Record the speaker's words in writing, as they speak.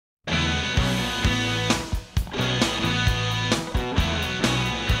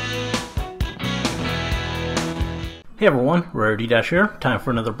Hey everyone, Rarity Dash here, time for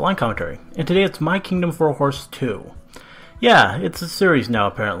another blind commentary. And today it's My Kingdom for a Horse 2. Yeah, it's a series now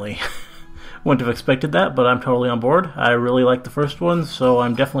apparently. Wouldn't have expected that, but I'm totally on board. I really like the first one, so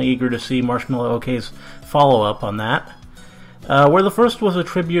I'm definitely eager to see Marshmallowok's follow-up on that. Where the first was a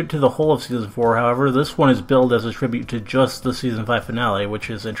tribute to the whole of Season 4, however, this one is billed as a tribute to just the Season 5 finale, which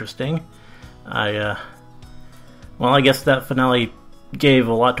is interesting. Well, I guess that finale gave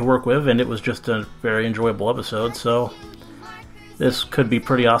a lot to work with, and it was just a very enjoyable episode, so this could be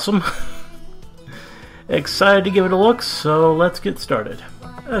pretty awesome. Excited to give it a look, so let's get started.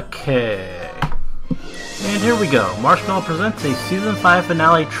 Okay. And here we go. Marshmallow presents a Season 5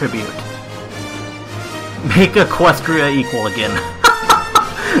 finale tribute. Make Equestria equal again.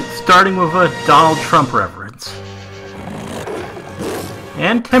 Starting with a Donald Trump reference.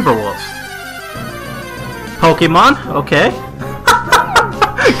 And Timberwolves. Pokemon? Okay.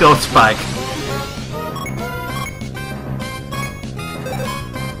 Go Spike.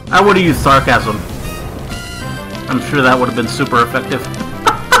 I would have used sarcasm. I'm sure that would have been super effective.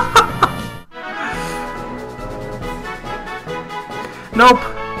 Nope.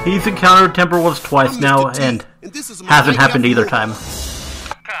 He's encountered Timberwolves twice now, and hasn't happened either time.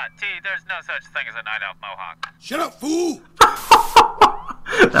 Cut. T, there's no such thing as a night elf mohawk. Shut up, fool!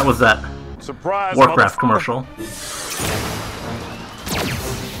 That was that Surprise, Warcraft commercial.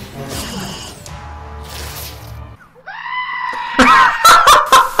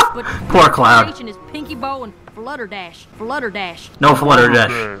 Poor Cloud. Is Pinky Bow and Flutterdash. Flutterdash. No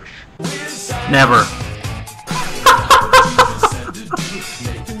Flutterdash. Never.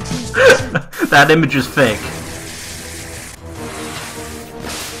 That image is fake.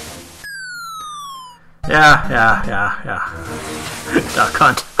 Yeah. Duck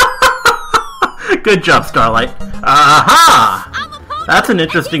Hunt. Good job, Starlight. Aha! That's an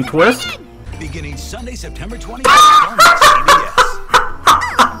interesting twist. Beginning Sunday, September 20th on CBS.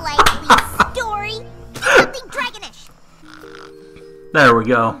 Likely story. Something dragonish. There we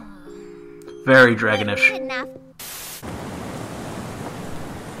go. Very dragonish. Good enough.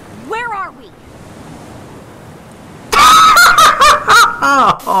 Where are we?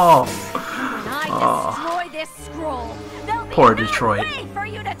 Oh. When I destroy this scroll, there'll be Poor no Detroit. way for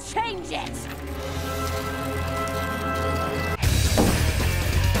you to change it.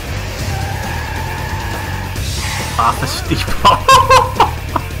 Office Depot.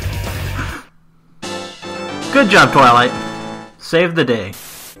 Good job, Twilight. Saved the day.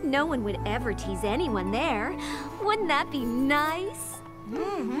 No one would ever tease anyone there. Wouldn't that be nice?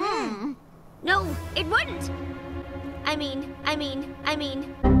 Mm-hmm. No, it wouldn't. I mean.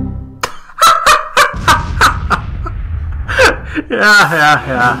 Yeah.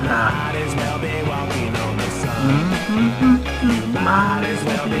 Might as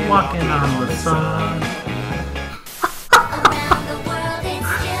well be walking on the sun. Around the world it's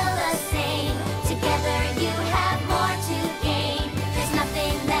still the same. Together you have more to gain. There's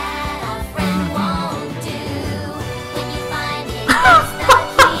nothing that a friend won't do. When you find it, it's the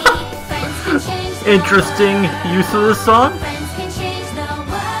key. Friends can change the Interesting use of this song. Friends can change the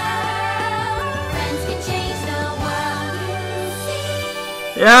world. Friends can change the world you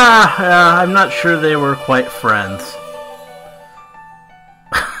see. Yeah, I'm not sure they were quite friends.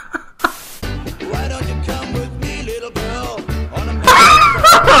 Why don't you come with me, little girl? On a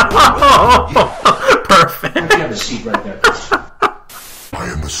Perfect. You have a seat right there. I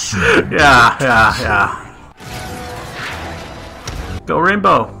am the seed. Yeah. Go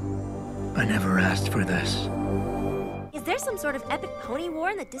Rainbow. I never asked for this. Is there some sort of epic pony war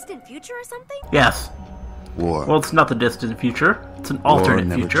in the distant future or something? Yes. War. Well, it's not the distant future. It's an alternate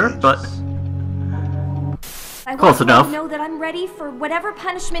never future, changes. but I Close want enough. you to know that I'm ready for whatever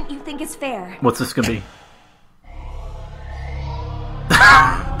punishment you think is fair. what's this gonna be?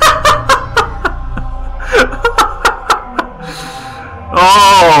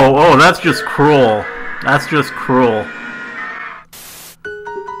 Oh, that's just cruel. That's just cruel.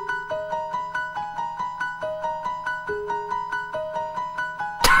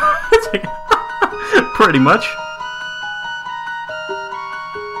 Pretty much.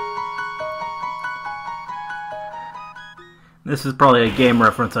 This is probably a game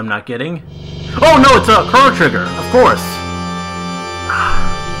reference I'm not getting. Oh no, it's a Chrono Trigger, of course.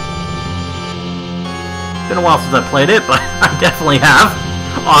 Been a while since I played it, but I definitely have.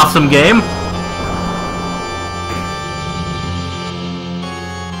 Awesome game.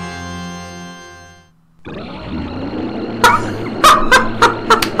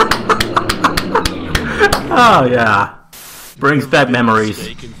 Oh yeah. Brings back memories.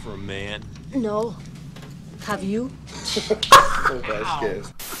 Mistaken for a man. No. Have you?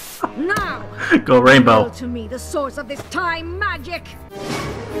 Now, Go Rainbow. reveal to me the source of this time magic.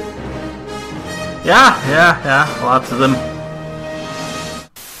 Yeah, lots of them.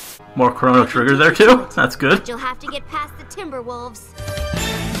 More Chrono Trigger there too. That's good. But you'll have to get past the Timberwolves.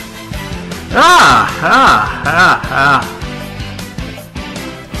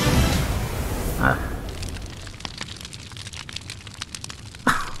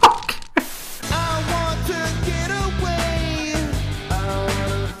 I want to get away. I want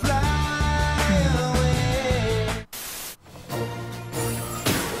to fly away.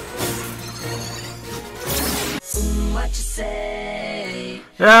 What you say?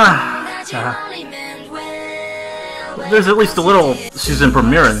 Yeah. That you only meant well. There's at least a little season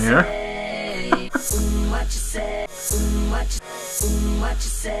premiere in here. What you say? What you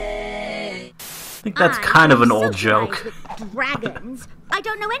say? I think that's kind of an old joke. With dragons. I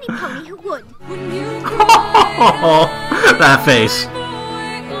don't know any pony who would. Oh, that face.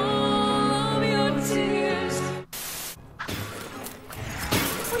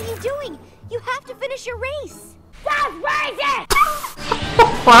 What are you doing? You have to finish your race. Just raise it!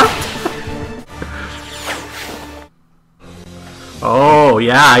 What? Oh,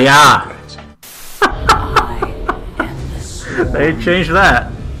 yeah. They changed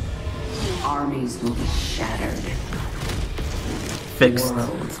that. Armies will be shattered. Fixed.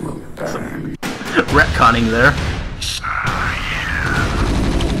 Worlds will burn. Retconning there.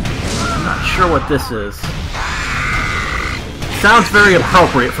 I'm not sure what this is. Sounds very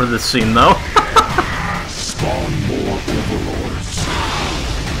appropriate for this scene, though. Spawn more overlords.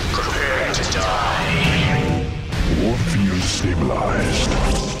 Prepare to die. War field stabilized.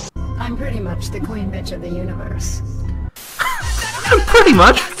 I'm pretty much the queen bitch of the universe. Pretty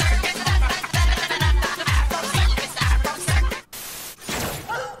much.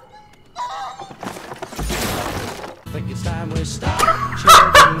 Think it's time we stop.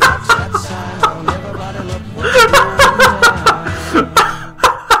 Children, watch that sound. Everybody look what's going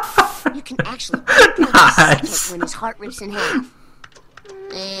down. You can actually put Nice. when his heart rips in half.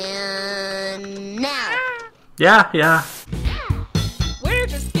 And now. Yeah. We're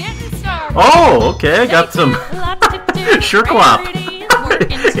just getting started. Oh, okay. Got some Shirklop.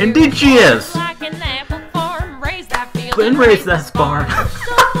 Indeed she is. Like an apple farm, raise that field And raise that barn.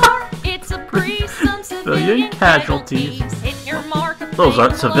 It's a breeze, some Civilian casualties. Hit your mark, Those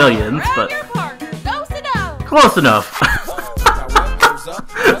aren't civilians, grab but your partner, go sit down. close enough.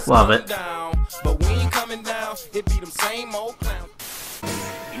 Love it. But we ain't coming down. It be them same old clowns.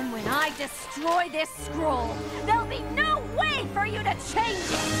 And when I destroy this scroll, there'll be no way for you to change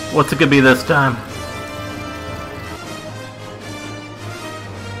it! What's it gonna be this time?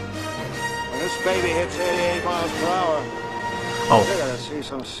 When this baby hits 88 miles per hour, you're Oh, gonna see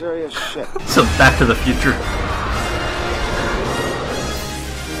some serious shit. so Back to the Future.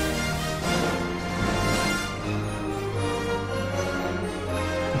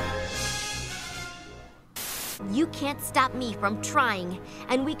 You can't stop me from trying,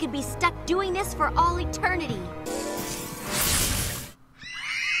 and we could be stuck doing this for all eternity.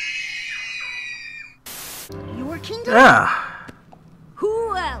 Your kingdom? Yeah.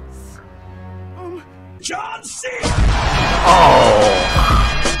 Who else? John C. Oh.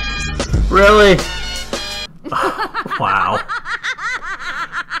 Really? Wow.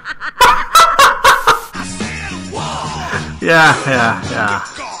 Yeah.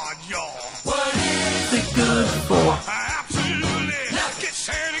 God, y'all. What's it good for? Absolutely. Get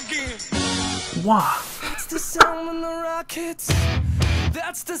sad again. Wow. That's the sound when the rockets.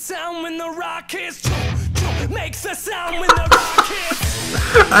 That's the sound when the rockets. Makes the sound when the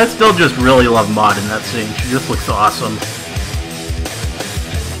rockets. I still just really love Maud in that scene. She just looks awesome.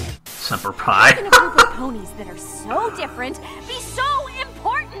 Semper Pi. Can a group of ponies that are so different be so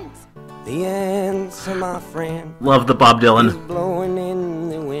important? The answer, my friend, Love the Bob is Dylan. blowing in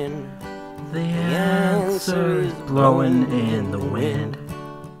the wind. The answer is blowing in the wind.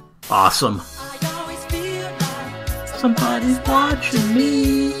 Awesome. Somebody's watching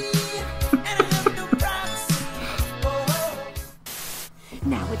me.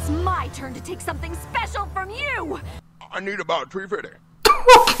 Now it's my turn to take something special from you! I need about 350.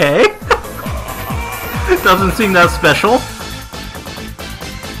 Okay. Doesn't seem that special.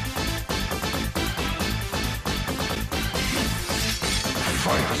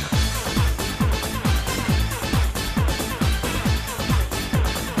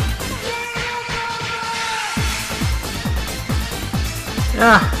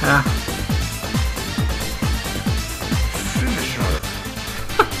 Yeah. Finish her.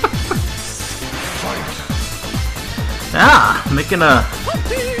 Yeah, making a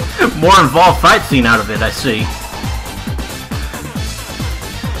more involved fight scene out of it, I see.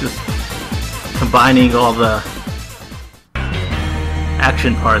 Just combining all the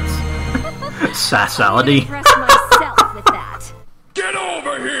action parts. Sassality. Impress myself with that. Get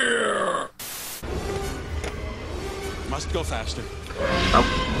over here! Must go faster.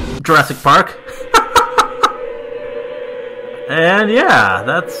 Oh, Jurassic Park. And yeah,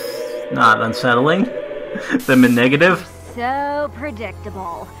 that's not unsettling. Them in negative. So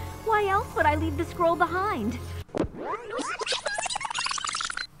predictable. Why else would I leave the scroll behind?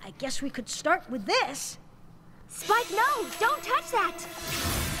 I guess we could start with this. Spike, no! Don't touch that!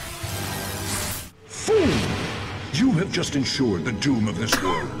 Fool! You have just ensured the doom of this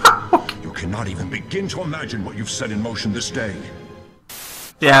world. You cannot even begin to imagine what you've set in motion this day.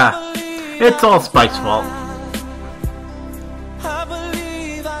 Yeah, it's all Spike's fault.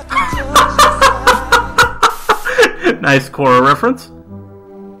 Nice Korra reference.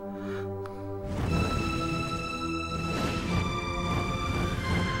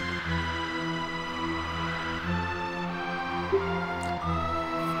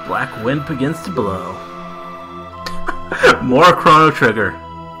 Black wind begins to blow. More Chrono Trigger.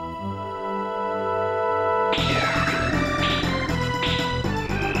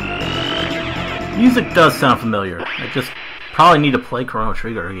 Music does sound familiar. I just probably need to play Chrono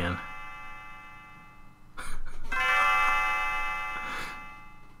Trigger again.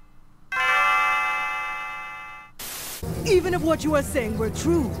 Even if what you are saying were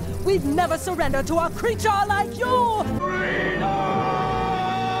true, we'd never surrender to a creature like you!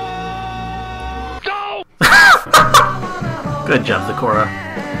 Good job, Sakura.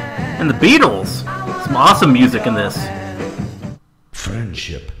 And the Beatles! Some awesome music in this.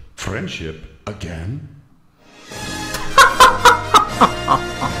 Friendship. Friendship again?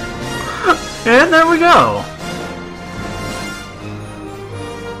 And there we go.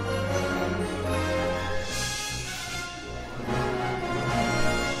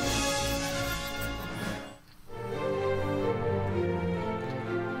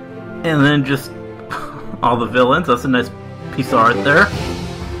 And then just all the villains. That's a nice piece of art there.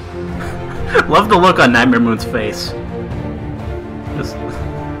 Love the look on Nightmare Moon's face. Just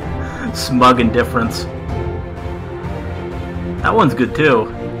smug indifference. That one's good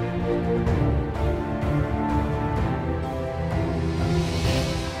too.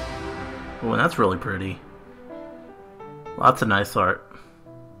 Oh, and that's really pretty. Lots of nice art.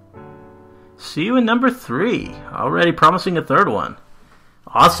 See you in number 3. Already promising a third one.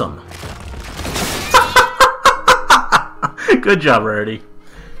 Awesome. Good job, Rarity.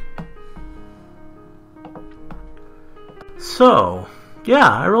 So, yeah,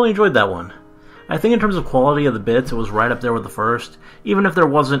 I really enjoyed that one. I think in terms of quality of the bits, it was right up there with the first, even if there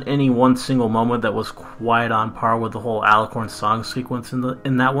wasn't any one single moment that was quite on par with the whole Alicorn song sequence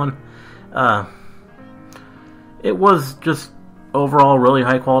in that one. It was just overall really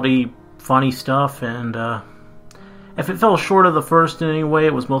high quality, funny stuff, and if it fell short of the first in any way,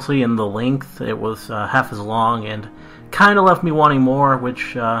 it was mostly in the length. It was half as long and kind of left me wanting more,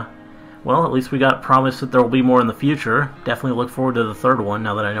 which, well, at least we got promised that there will be more in the future. Definitely look forward to the third one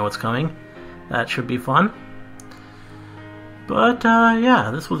now that I know it's coming. That should be fun. But,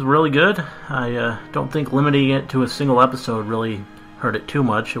 yeah, this was really good. I don't think limiting it to a single episode really hurt it too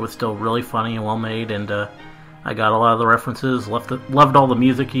much. It was still really funny and well made, and I got a lot of the references, loved all the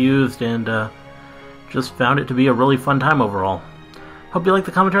music used, and just found it to be a really fun time overall. Hope you liked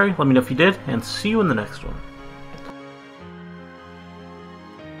the commentary. Let me know if you did, and see you in the next one.